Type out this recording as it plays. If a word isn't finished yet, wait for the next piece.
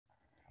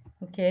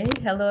Okay,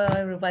 hello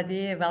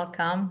everybody,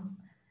 welcome.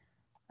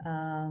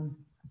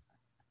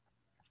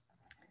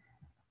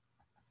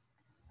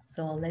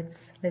 So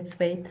let's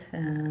wait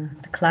the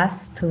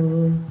class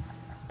to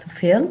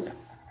fill.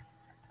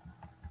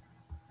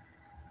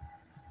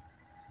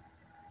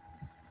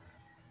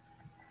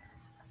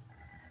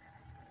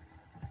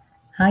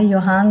 Hi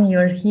Johan,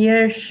 you're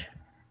here.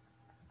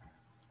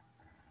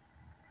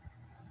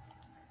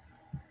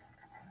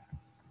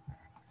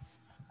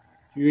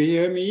 Do you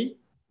hear me?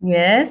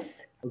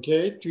 Yes.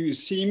 Okay, do you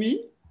see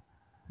me?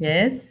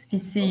 Yes, we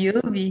see you,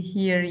 we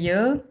hear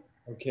you.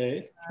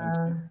 Okay,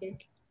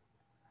 fantastic.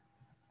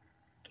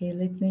 Okay,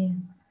 let me,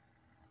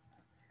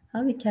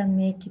 how we can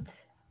make it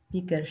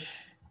bigger?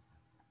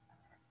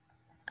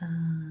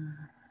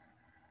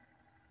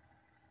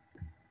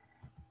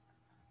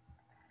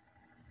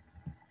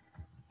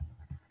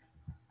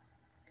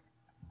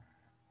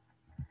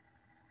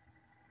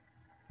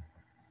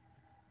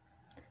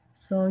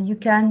 So you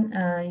can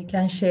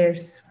share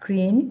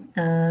screen.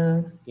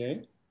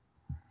 Okay.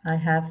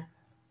 I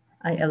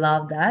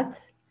allow that.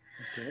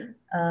 Okay.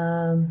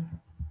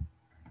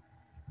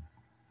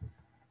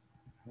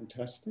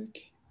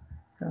 Fantastic.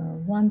 So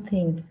one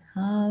thing,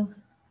 how?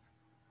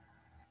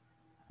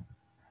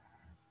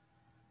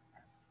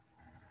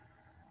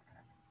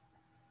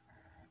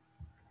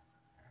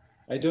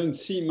 I don't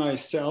see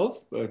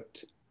myself,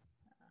 but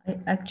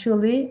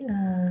Actually,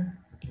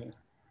 okay.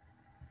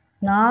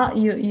 now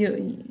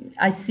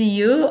I see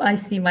you, I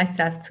see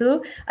myself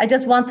too. I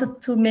just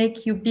wanted to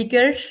make you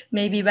bigger.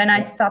 Maybe when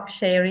I stop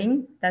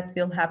sharing, that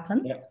will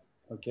happen. Yeah,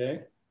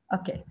 okay.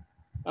 Okay.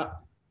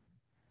 Ah.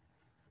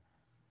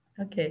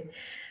 Okay.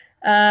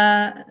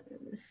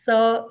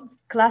 So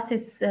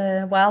classes,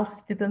 while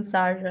students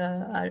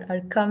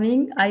are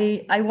coming,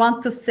 I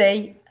want to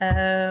say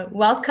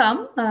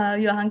welcome,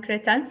 Johan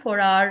Creten, for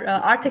our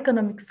art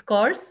economics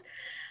course.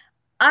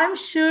 I'm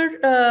sure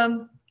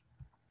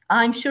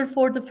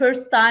for the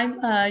first time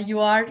you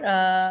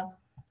are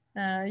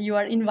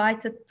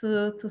invited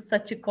to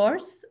such a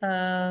course.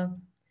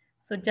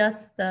 So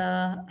just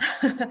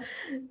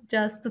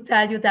just to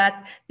tell you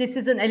that this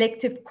is an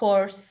elective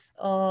course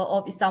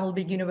of Istanbul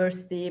Big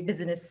University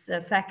Business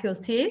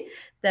Faculty.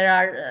 There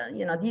are,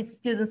 these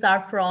students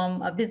are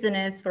from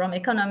business, from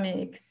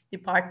economics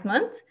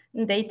department.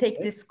 And they take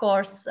this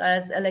course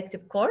as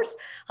elective course.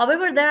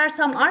 However, there are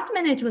some art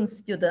management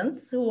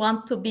students who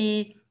want to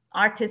be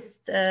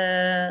artist,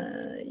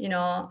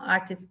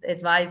 artist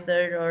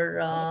advisor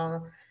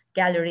or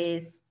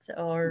gallerist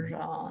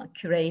or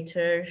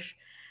curator.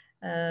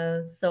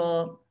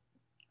 So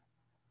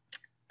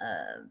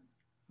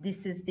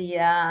this is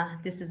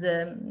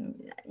in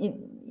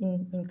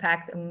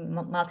fact a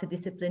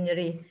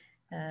multidisciplinary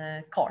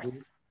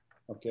course.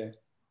 Okay,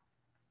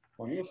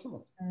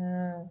 wonderful.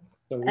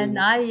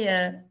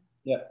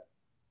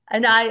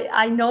 And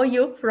I know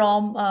you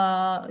from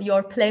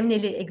your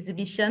Plemnili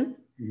exhibition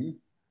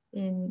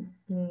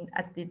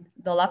at the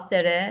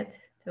Dolapdere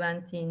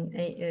 2018.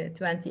 It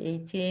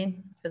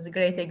was a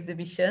great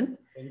exhibition.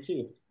 Thank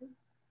you.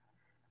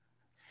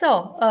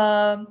 So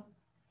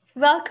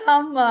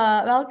welcome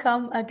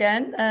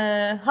again.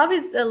 How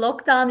is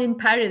lockdown in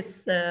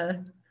Paris?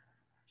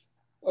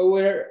 Oh,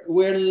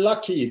 we're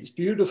lucky. It's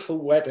beautiful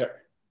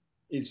weather.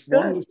 It's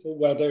wonderful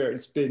weather.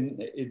 It's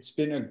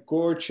been a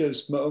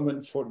gorgeous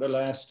moment for the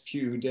last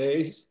few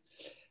days.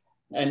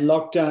 And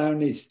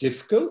lockdown is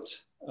difficult.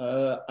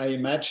 I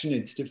imagine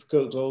it's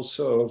difficult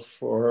also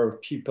for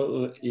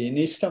people in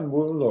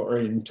Istanbul or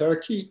in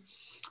Turkey.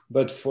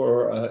 But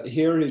for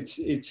here,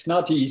 it's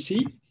not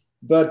easy.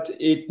 But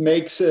it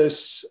makes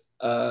us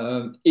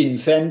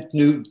invent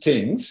new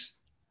things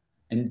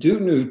and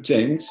do new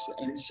things.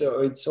 And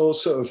so it's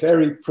also a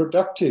very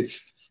productive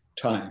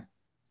time.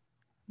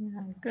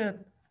 Yeah,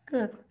 good.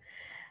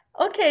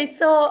 Okay,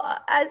 so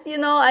as you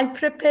know, I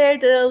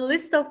prepared a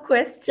list of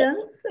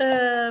questions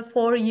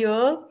for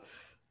you,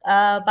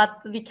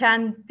 but we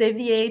can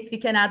deviate, we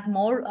can add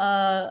more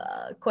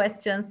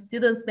questions.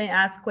 Students may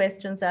ask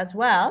questions as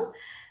well.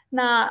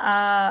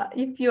 Now,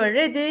 if you are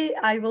ready,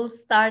 I will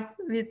start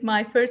with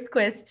my first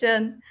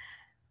question.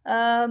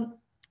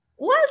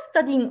 While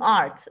studying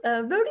art,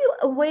 were you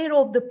aware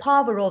of the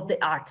power of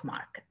the art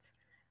market?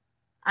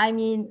 I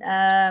mean,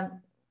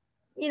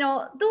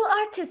 do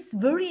artists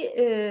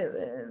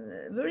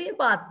worry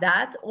about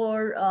that,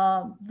 or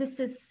this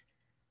is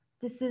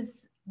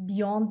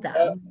beyond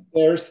them?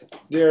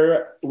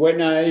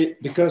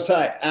 Because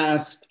I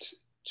asked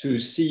to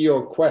see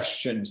your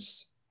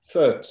questions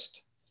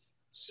first,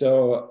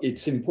 so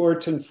it's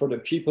important for the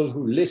people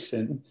who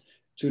listen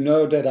to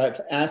know that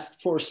I've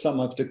asked for some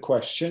of the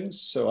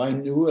questions, so I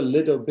knew a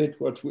little bit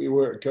what we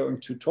were going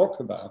to talk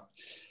about.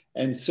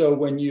 And so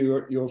when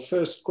your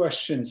first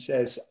question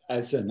says,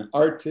 as an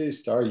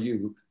artist, are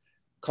you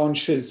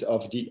conscious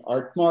of the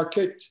art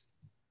market?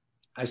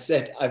 I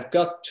said, I've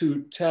got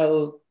to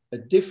tell a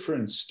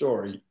different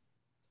story.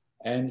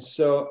 And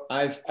so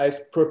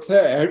I've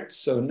prepared,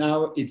 so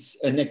now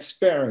it's an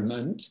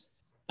experiment.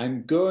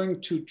 I'm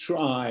going to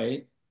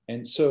try,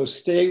 and so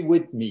stay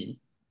with me.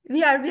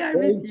 We are with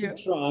going you.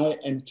 to try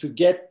and to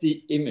get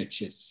the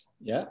images.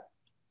 Yeah.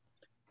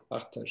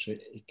 Partager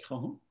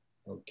écran.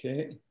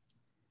 Okay.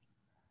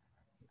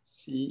 Let's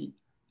see.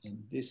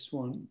 And this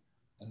one,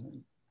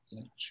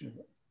 lecture.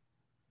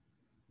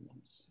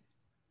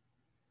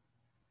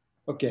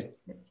 Okay.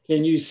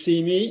 Can you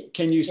see me?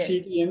 Can you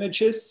see the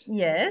images?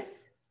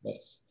 Yes.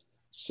 Yes.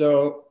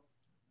 So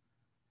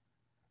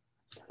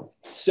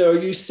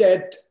you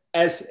said,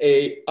 as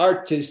an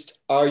artist,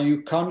 are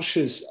you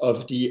conscious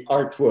of the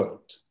art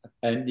world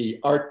and the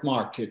art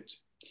market?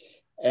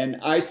 And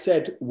I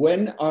said,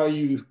 when are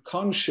you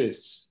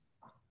conscious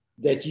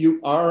that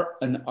you are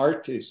an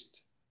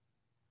artist?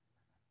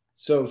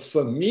 So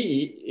for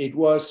me, it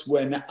was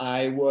when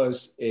I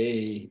was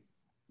a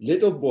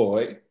little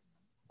boy.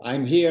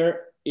 I'm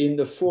here in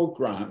the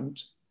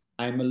foreground.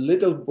 I'm a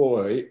little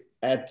boy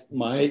at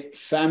my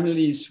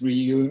family's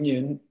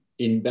reunion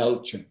in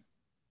Belgium.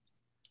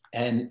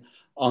 And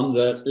on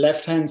the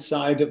left-hand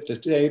side of the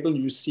table,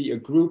 you see a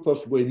group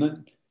of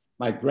women.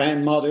 My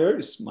grandmother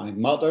is my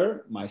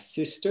mother, my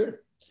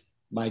sister,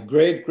 my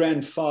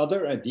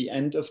great-grandfather at the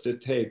end of the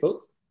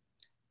table.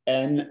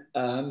 And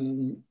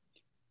I'm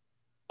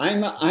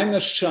a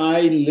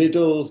shy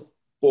little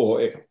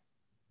boy.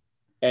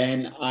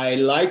 And I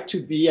like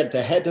to be at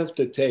the head of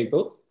the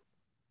table.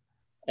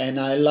 And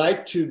I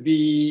like to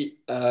be,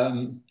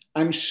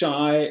 I'm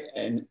shy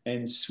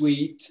and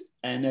sweet.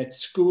 And at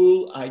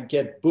school, I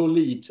get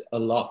bullied a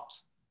lot.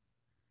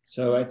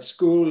 So at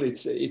school,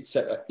 it's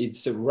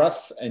a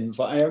rough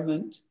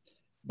environment,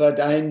 but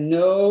I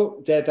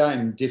know that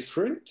I'm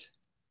different.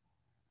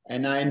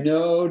 And I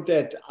know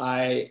that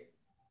I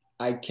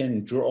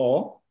can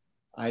draw.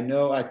 I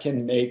know I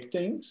can make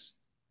things.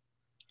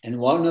 And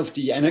one of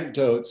the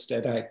anecdotes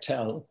that I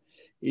tell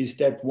is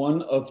that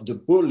one of the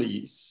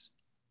bullies,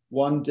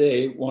 one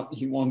day,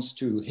 he wants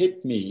to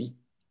hit me.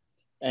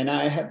 And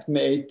I have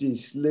made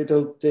this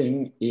little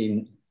thing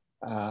in,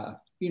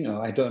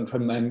 I don't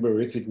remember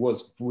if it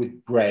was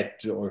with bread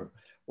or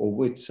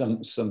with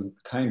some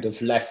kind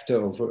of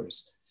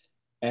leftovers.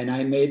 And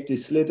I made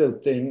this little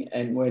thing.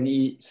 And when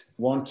he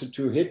wanted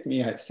to hit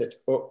me, I said,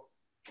 oh,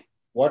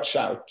 watch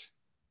out.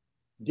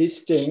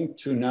 This thing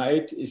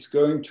tonight is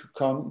going to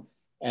come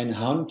and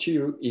haunt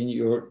you in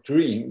your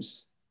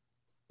dreams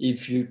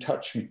if you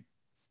touch me.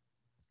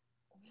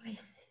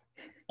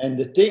 And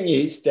the thing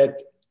is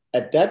that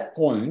at that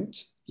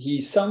point,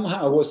 he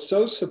somehow was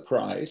so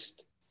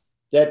surprised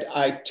that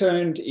I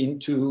turned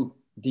into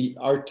the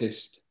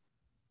artist.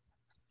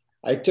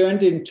 I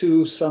turned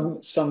into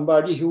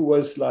somebody who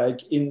was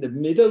like in the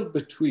middle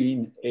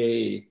between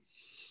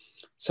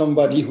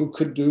somebody who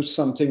could do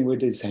something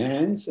with his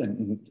hands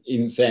and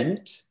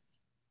invent,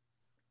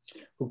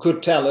 who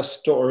could tell a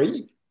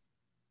story,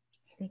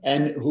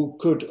 and who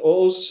could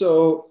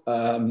also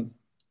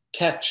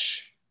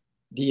catch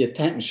the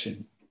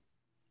attention.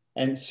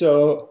 And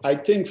so I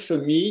think for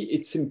me,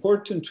 it's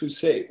important to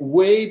say,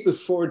 way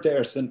before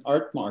there's an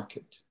art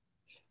market,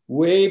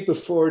 way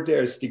before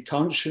there's the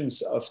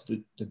conscience of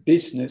the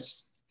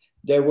business,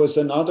 there was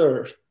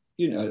another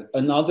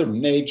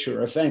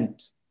major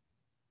event.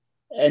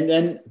 And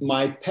then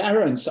my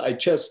parents,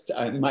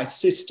 my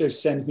sister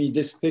sent me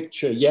this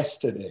picture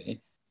yesterday.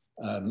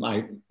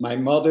 My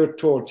mother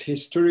taught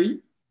history.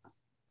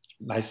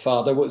 My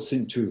father was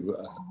into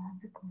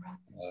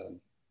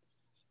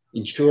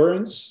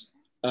insurance.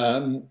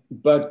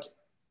 But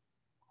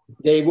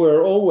they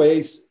were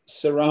always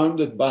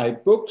surrounded by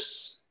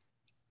books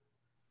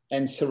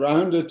and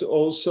surrounded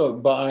also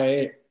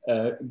by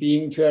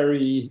being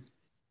very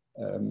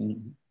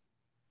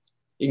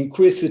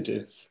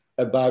inquisitive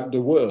about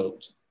the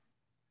world.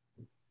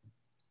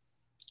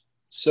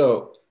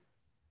 So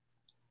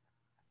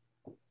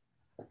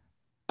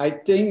I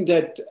think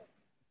that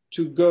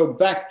to go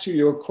back to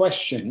your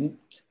question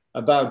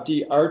about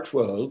the art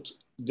world,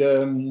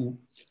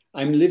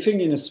 I'm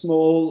living in a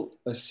small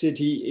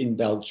city in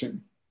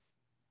Belgium,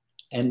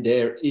 and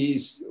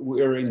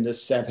we're in the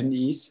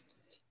 70s,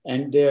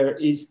 and there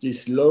is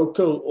this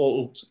local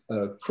old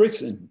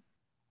prison,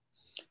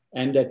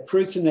 and that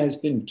prison has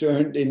been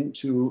turned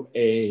into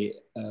a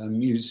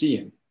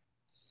museum.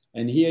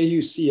 And here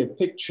you see a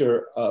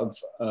picture of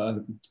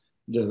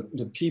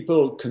the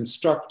people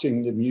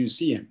constructing the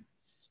museum.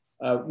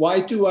 Why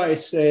do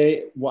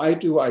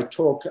I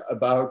talk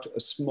about a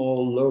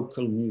small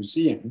local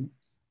museum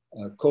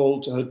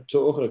called Het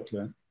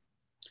Toreke?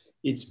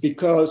 It's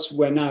because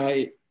when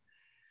I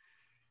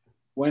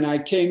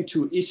came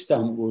to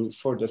Istanbul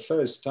for the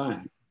first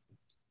time,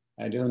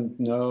 I don't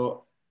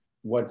know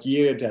what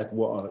year that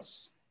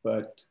was,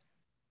 but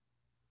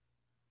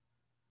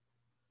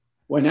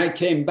when I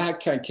came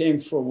back, I came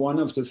for one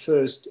of the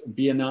first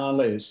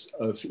biennales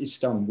of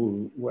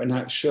Istanbul when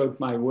I showed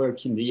my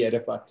work in the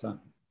Yerebatan.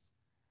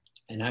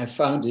 And I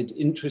found it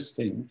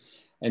interesting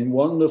and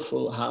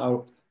wonderful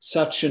how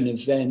such an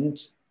event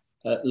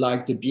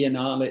like the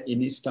Biennale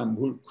in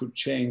Istanbul could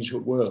change the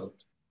world.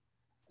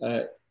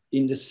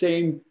 In the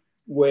same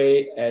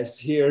way as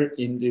here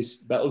in this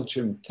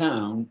Belgium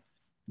town,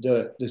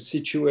 the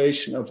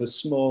situation of a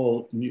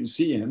small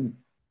museum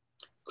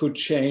could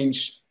change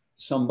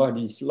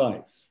somebody's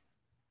life.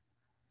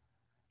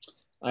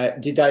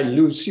 Did I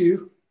lose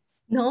you?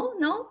 No,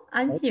 no,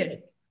 I'm here.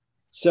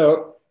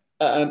 So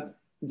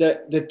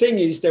the thing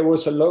is, there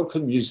was a local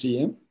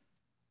museum,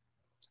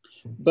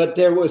 but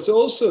there was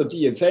also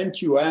the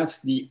event you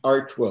asked, the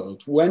art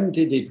world. When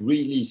did it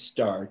really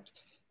start?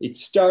 It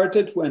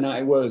started when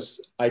I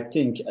was, I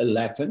think,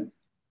 11.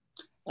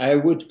 I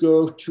would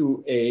go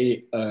to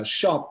a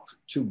shop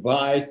to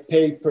buy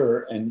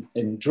paper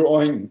and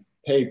drawing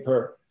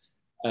paper,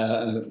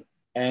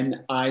 and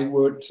I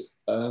would,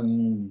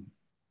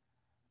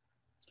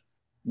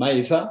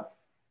 Maëva,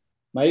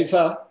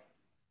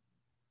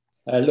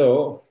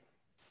 hello,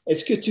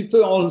 est-ce que tu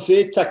peux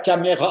enlever ta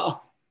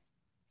caméra?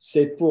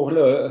 C'est pour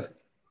le,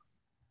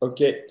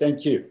 okay,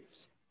 thank you.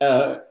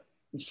 Now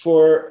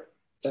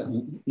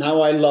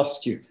I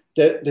lost you.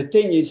 The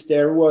thing is,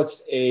 there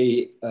was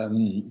a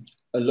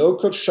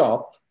local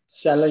shop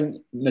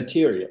selling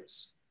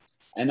materials.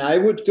 And I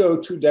would go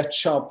to that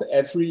shop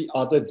every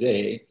other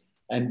day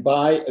and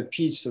buy a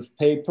piece of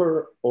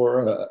paper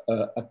or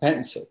a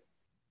pencil.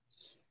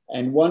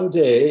 And one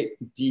day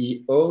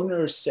the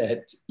owner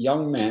said,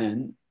 young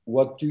man,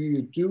 what do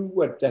you do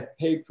with that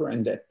paper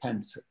and that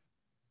pencil?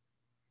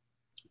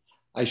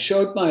 I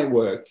showed my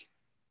work,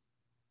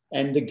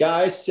 and the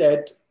guy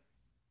said,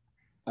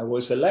 I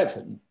was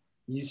 11.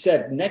 He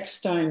said,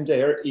 next time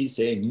there is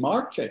a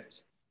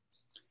market,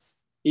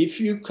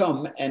 if you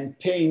come and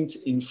paint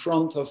in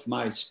front of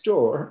my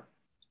store,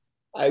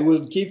 I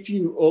will give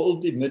you all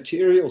the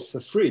material for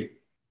free.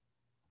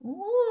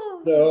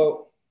 Oh,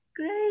 so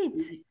great.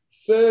 The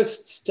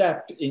first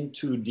step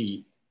into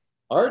the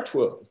art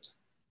world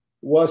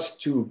was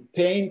to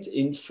paint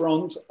in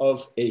front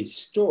of a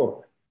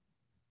store.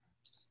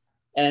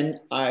 And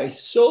I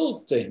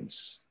sold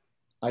things.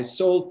 I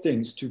sold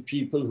things to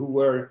people who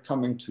were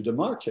coming to the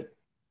market.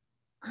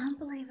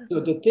 Unbelievable. So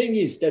the thing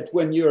is that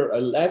when you're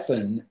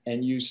 11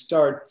 and you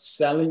start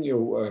selling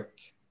your work,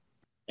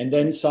 and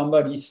then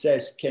somebody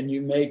says, can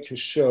you make a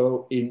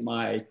show in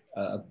my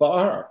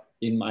bar,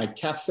 in my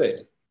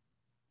cafe?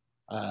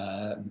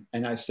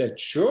 And I said,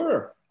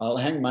 sure, I'll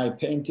hang my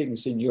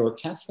paintings in your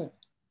cafe.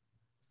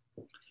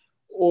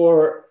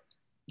 Or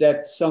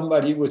that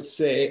somebody would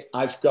say,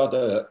 I've got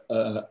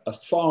a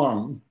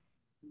farm.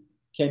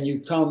 Can you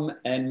come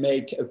and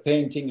make a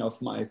painting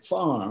of my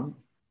farm?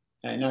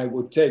 And I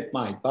would take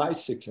my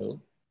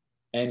bicycle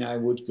and I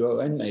would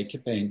go and make a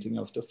painting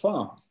of the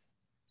farm.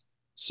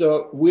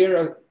 So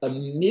we're a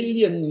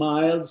million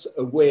miles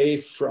away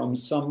from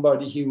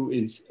somebody who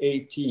is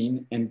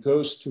 18 and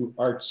goes to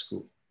art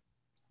school.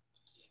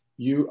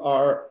 You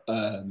are,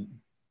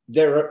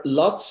 there are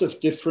lots of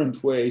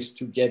different ways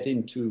to get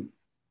into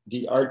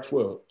the art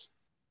world.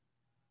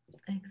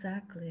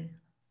 Exactly.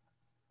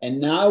 And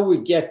now we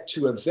get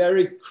to a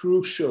very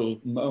crucial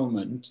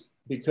moment,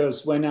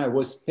 because when I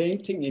was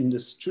painting in the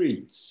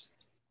streets,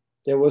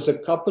 there was a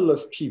couple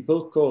of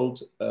people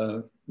called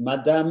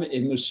Madame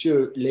et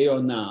Monsieur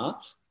Léonard,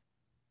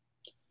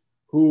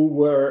 who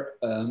were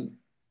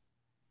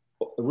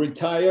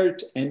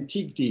retired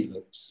antique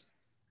dealers.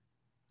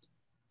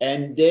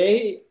 And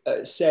they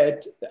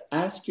said,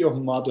 ask your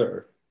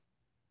mother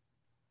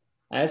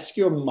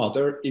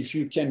if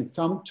you can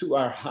come to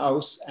our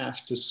house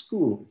after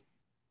school.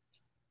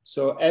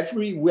 So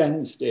every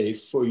Wednesday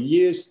for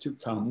years to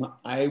come,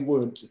 I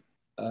would,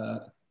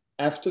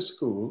 after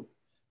school,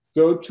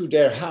 go to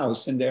their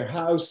house, and their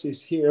house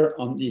is here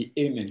on the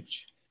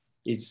image.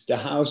 It's the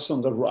house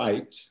on the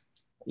right.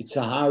 It's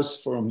a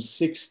house from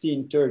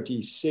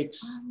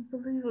 1636,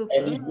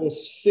 and it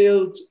was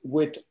filled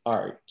with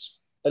art.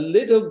 A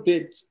little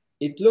bit,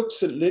 it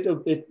looks a little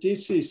bit,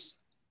 this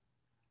is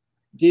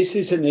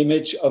an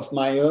image of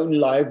my own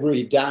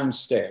library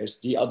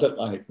downstairs, the other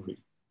library.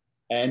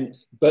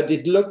 But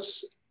it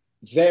looks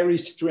very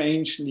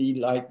strangely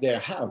like their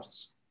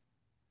house.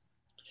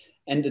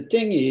 And the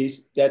thing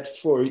is that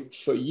for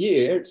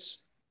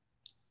years,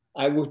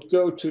 I would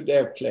go to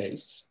their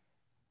place,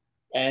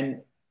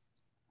 and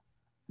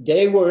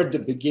they were the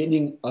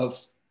beginning of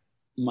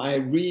my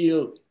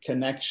real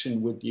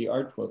connection with the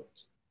art world,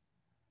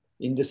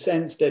 in the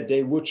sense that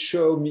they would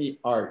show me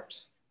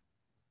art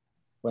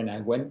when I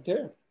went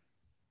there.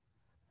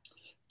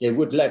 They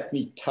would let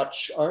me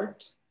touch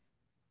art.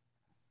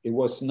 It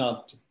was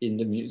not in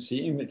the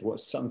museum, it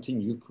was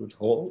something you could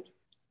hold.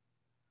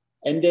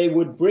 And they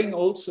would bring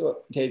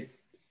also,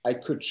 I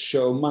could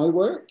show my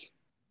work,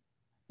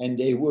 and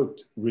they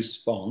would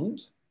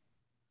respond.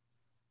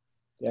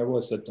 There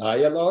was a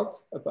dialogue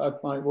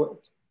about my work.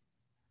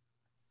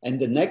 And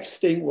the next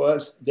thing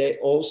was they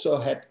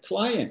also had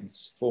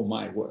clients for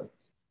my work.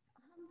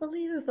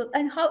 Unbelievable.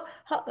 And how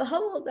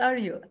old are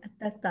you at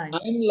that time?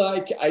 I'm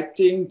like, I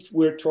think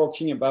we're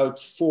talking about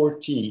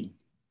 14.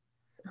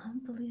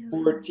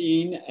 Unbelievable.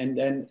 14, and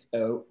then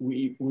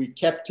we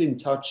kept in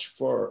touch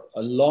for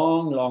a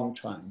long, long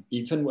time.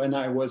 Even when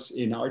I was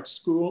in art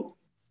school,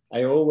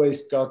 I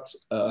always got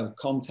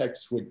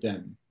contacts with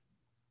them.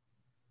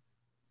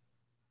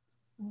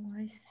 Oh,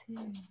 I see.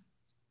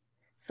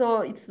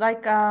 So it's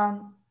like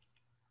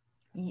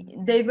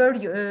They were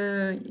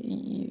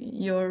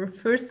your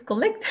first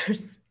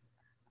collectors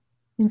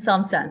in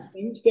some sense.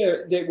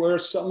 They were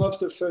some of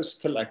the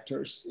first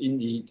collectors,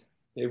 indeed.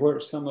 They were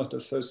some of the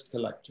first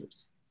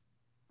collectors.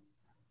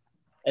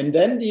 And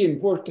then the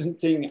important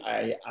thing,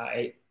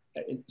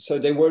 so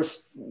they were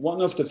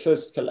one of the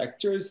first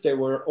collectors. They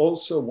were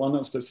also one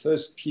of the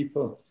first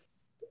people,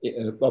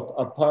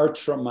 apart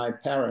from my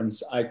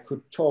parents, I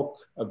could talk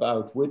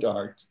about wood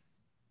art,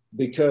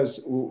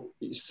 because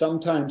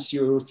sometimes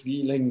you're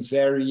feeling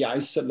very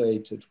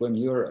isolated when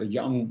you're a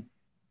young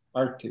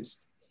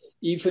artist.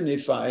 Even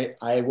if I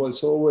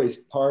was always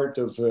part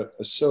of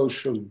a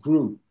social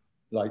group,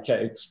 like I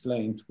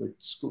explained with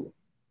school.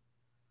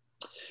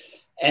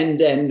 And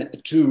then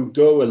to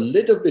go a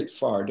little bit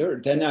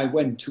farther, then I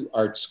went to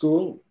art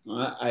school.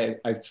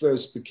 I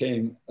first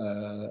became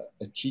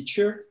a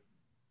teacher,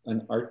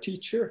 an art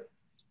teacher,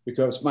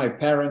 because my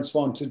parents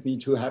wanted me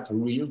to have a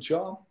real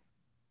job.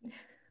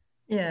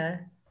 Yeah,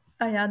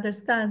 I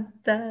understand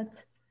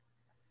that.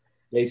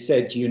 They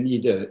said you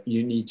need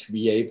to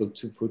be able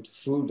to put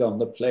food on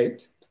the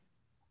plate.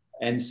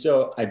 And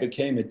so I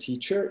became a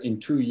teacher in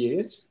 2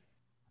 years.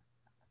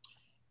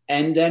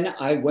 And then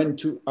I went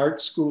to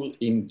art school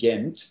in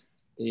Ghent,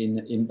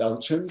 in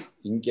Belgium,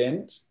 in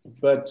Ghent.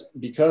 But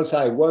because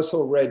I was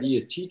already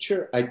a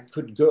teacher, I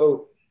could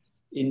go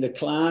in the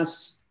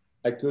class,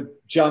 I could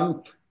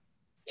jump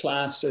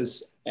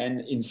classes. And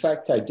in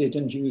fact, I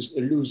didn't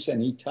lose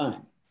any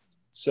time.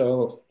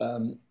 So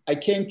I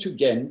came to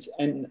Ghent,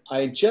 and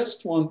I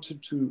just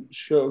wanted to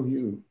show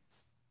you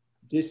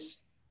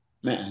this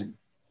man.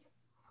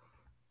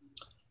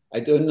 I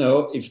don't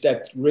know if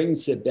that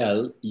rings a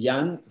bell,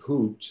 Jan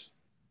Hoot.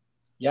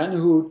 Jan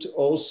Hoot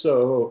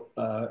also,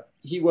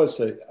 he was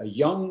a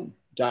young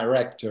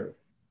director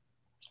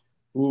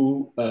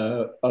who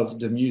of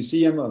the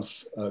Museum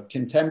of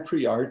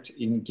Contemporary Art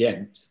in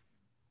Ghent.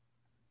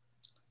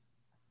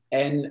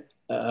 And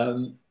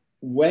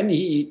when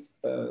he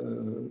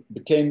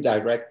became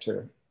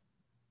director,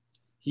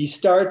 he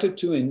started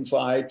to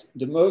invite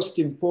the most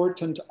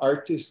important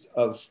artists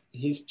of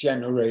his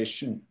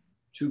generation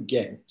to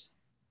Ghent.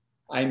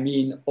 I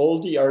mean,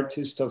 all the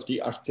artists of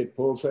the Arte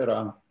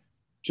Povera,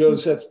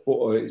 Joseph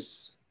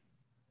Beuys,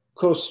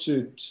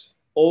 Kossuth,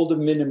 all the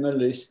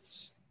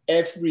minimalists,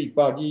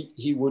 everybody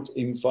he would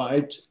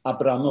invite,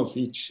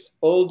 Abramovich,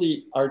 all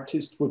the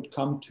artists would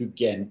come to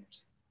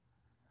Ghent.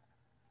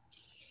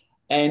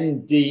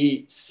 And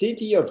the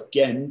city of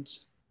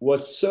Ghent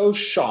was so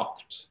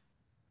shocked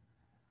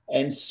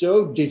and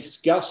so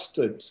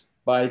disgusted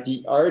by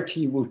the art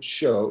he would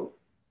show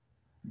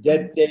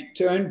that they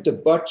turned the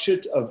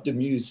budget of the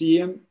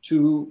museum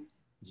to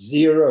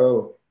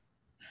 €0.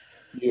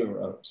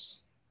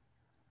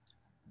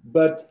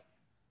 But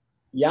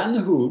Jan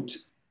Hoot,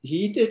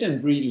 he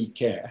didn't really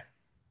care.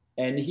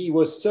 And he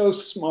was so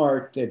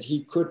smart that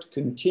he could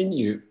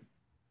continue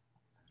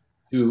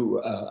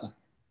to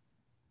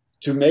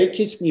make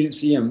his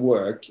museum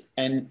work.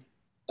 And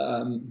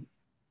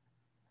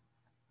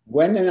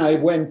when I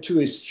went to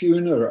his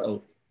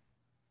funeral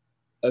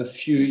a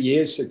few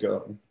years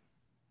ago,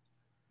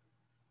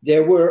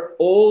 there were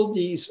all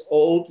these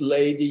old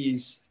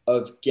ladies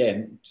of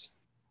Ghent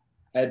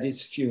at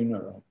his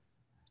funeral.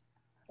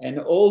 And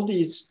all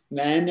these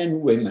men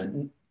and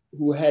women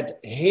who had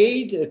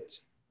hated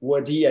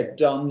what he had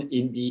done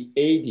in the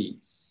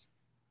 80s,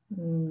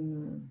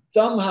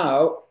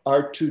 somehow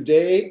are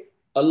today,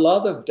 a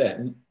lot of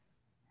them,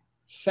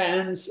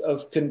 fans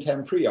of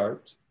contemporary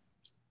art,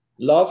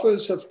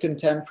 lovers of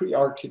contemporary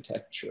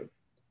architecture,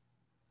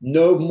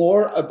 know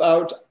more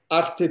about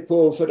Arte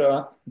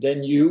Povera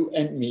than you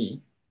and me,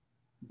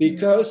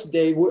 because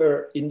they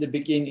were in the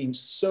beginning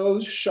so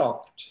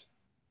shocked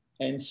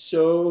and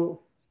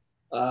so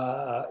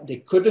they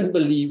couldn't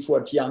believe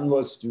what Jan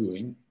was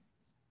doing.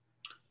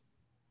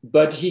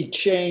 But he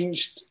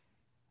changed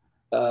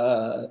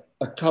a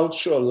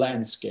cultural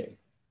landscape.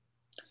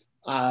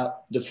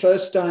 The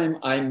first time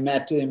I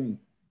met him,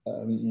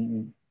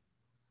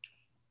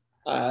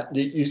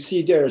 you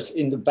see there's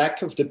in the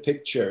back of the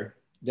picture,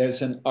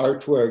 there's an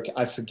artwork.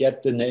 I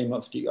forget the name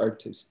of the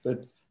artist,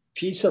 but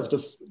piece of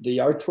the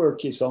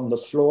artwork is on the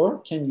floor.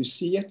 Can you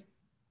see it?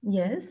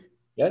 Yes.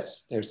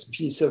 Yes, there's a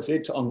piece of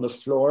it on the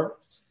floor.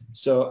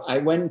 So I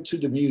went to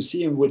the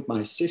museum with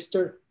my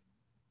sister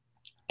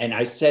and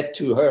I said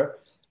to her,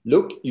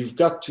 look, you've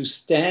got to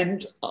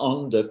stand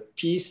on the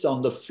piece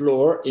on the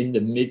floor in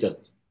the middle.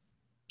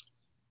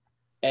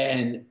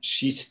 And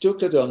she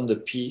stuck it on the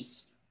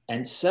piece,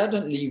 and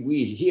suddenly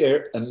we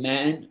hear a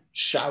man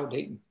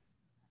shouting,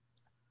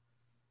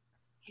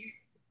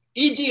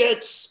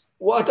 idiots,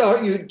 what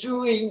are you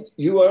doing?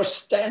 You are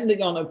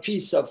standing on a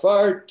piece of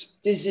art.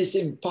 This is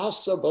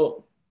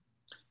impossible.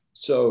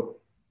 So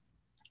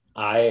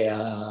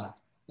I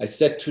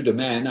said to the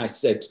man, I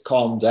said,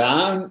 calm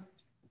down.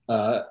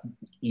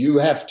 You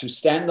have to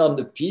stand on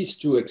the piece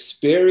to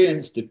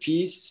experience the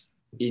piece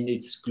in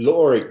its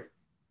glory.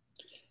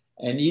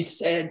 And he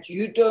said,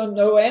 you don't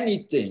know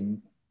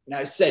anything. And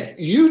I said,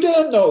 you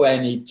don't know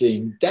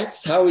anything.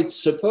 That's how it's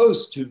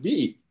supposed to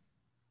be.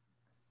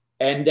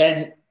 And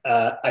then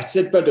I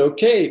said, but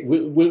okay,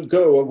 we'll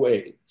go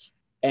away.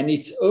 And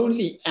it's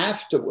only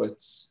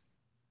afterwards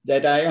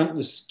that I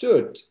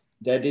understood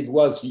that it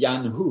was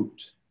Jan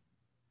Hoot.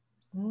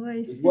 Oh,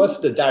 I see. It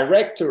was the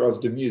director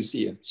of the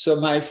museum. So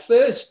my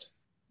first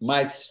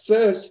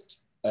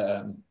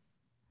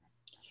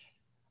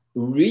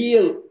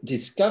real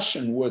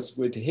discussion was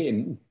with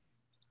him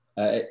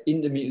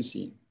in the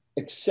museum,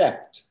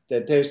 except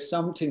that there's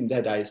something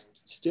that I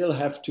still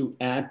have to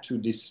add to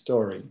this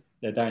story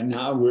that I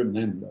now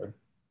remember,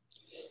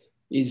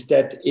 is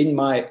that in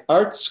my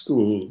art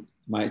school,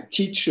 my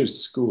teacher's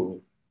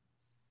school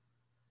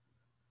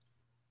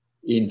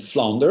in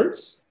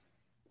Flanders,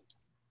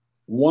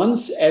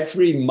 once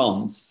every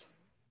month,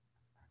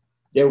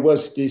 there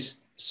was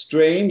this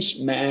strange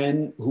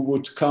man who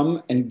would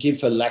come and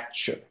give a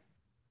lecture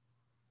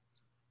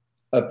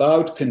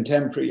about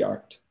contemporary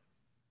art.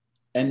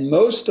 And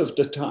most of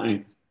the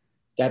time,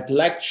 that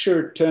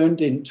lecture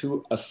turned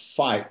into a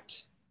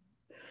fight,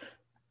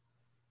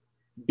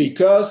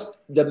 because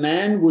the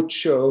man would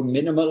show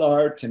minimal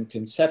art and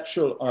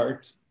conceptual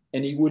art,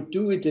 and he would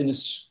do it in a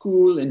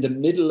school in the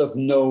middle of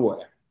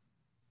nowhere.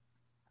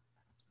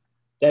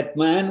 That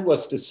man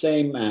was the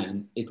same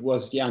man. It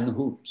was Jan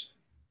Hoot.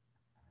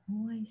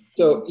 Oh, I see.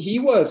 So he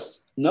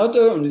was, not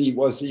only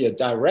was he a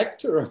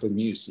director of a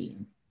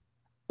museum,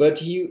 but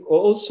he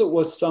also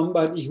was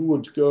somebody who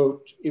would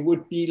go, it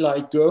would be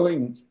like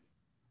going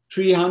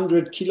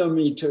 300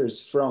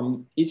 kilometers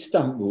from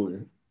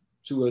Istanbul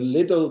to a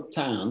little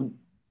town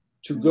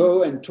to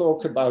go and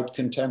talk about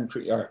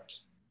contemporary art.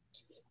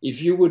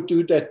 If you would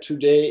do that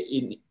today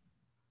in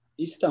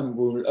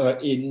Istanbul,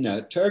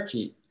 in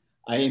Turkey,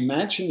 I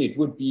imagine it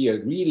would be a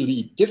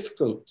really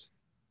difficult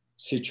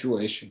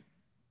situation.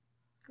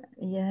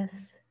 Yes,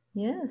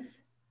 yes.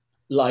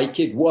 Like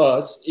it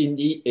was in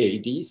the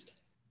 80s,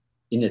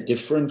 in a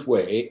different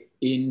way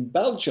in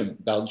Belgium.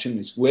 Belgium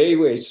is way,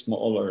 way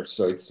smaller.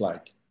 So it's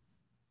like,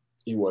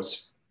 it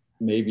was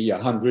maybe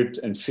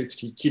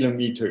 150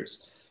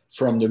 kilometers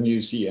from the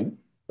museum,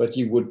 but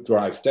he would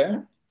drive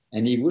there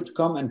and he would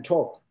come and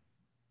talk.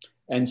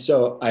 And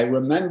so I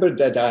remember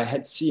that I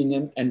had seen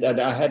him and that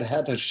I had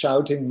had a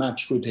shouting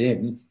match with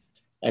him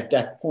at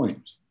that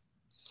point.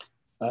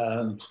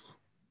 Now,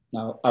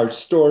 our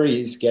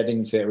story is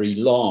getting very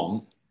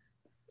long.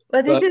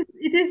 But it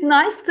is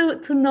nice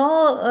to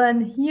know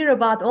and hear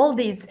about all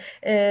these.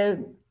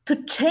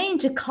 To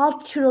change a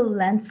cultural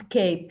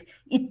landscape,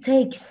 it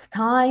takes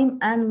time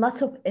and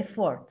lots of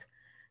effort.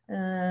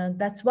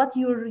 That's what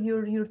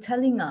you're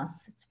telling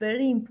us. It's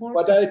very important.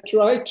 What I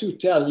try to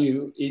tell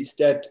you is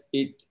that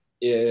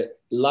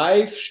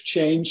life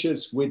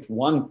changes with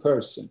one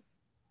person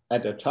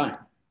at a time.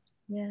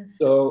 Yes.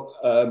 So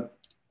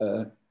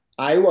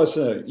I was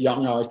a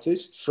young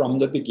artist from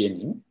the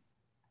beginning,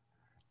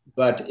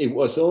 but it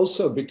was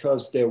also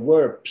because there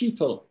were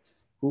people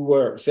who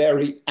were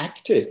very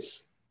active.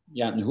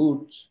 Jan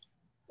Hoot,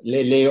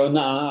 Les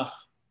Léonard,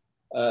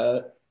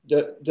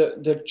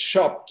 the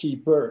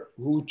shopkeeper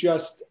who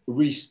just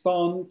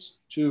respond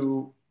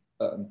to,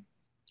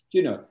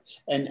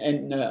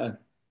 and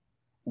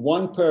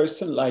one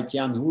person like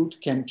Jan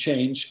Hoot can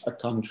change a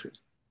country.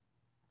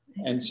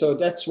 And so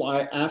that's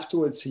why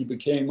afterwards he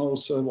became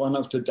also one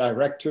of the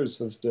directors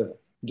of the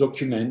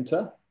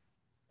Documenta.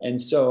 And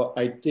so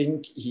I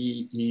think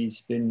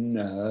he's been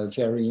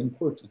very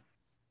important.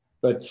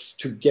 But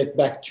to get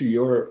back to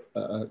your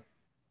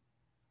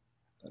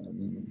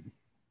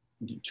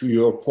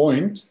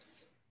point,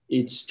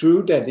 it's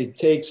true that it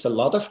takes a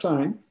lot of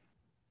time,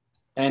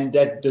 and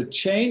that the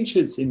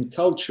changes in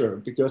culture,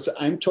 because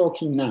I'm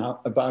talking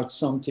now about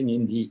something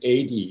in the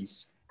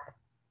 80s,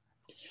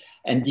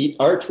 and the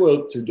art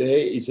world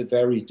today is a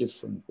very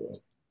different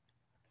world.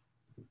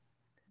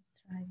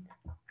 That's right.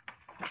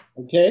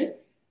 Okay.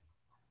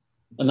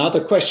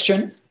 Another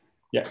question?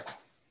 Yeah.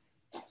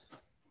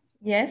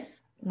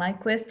 Yes, my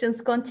questions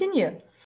continue.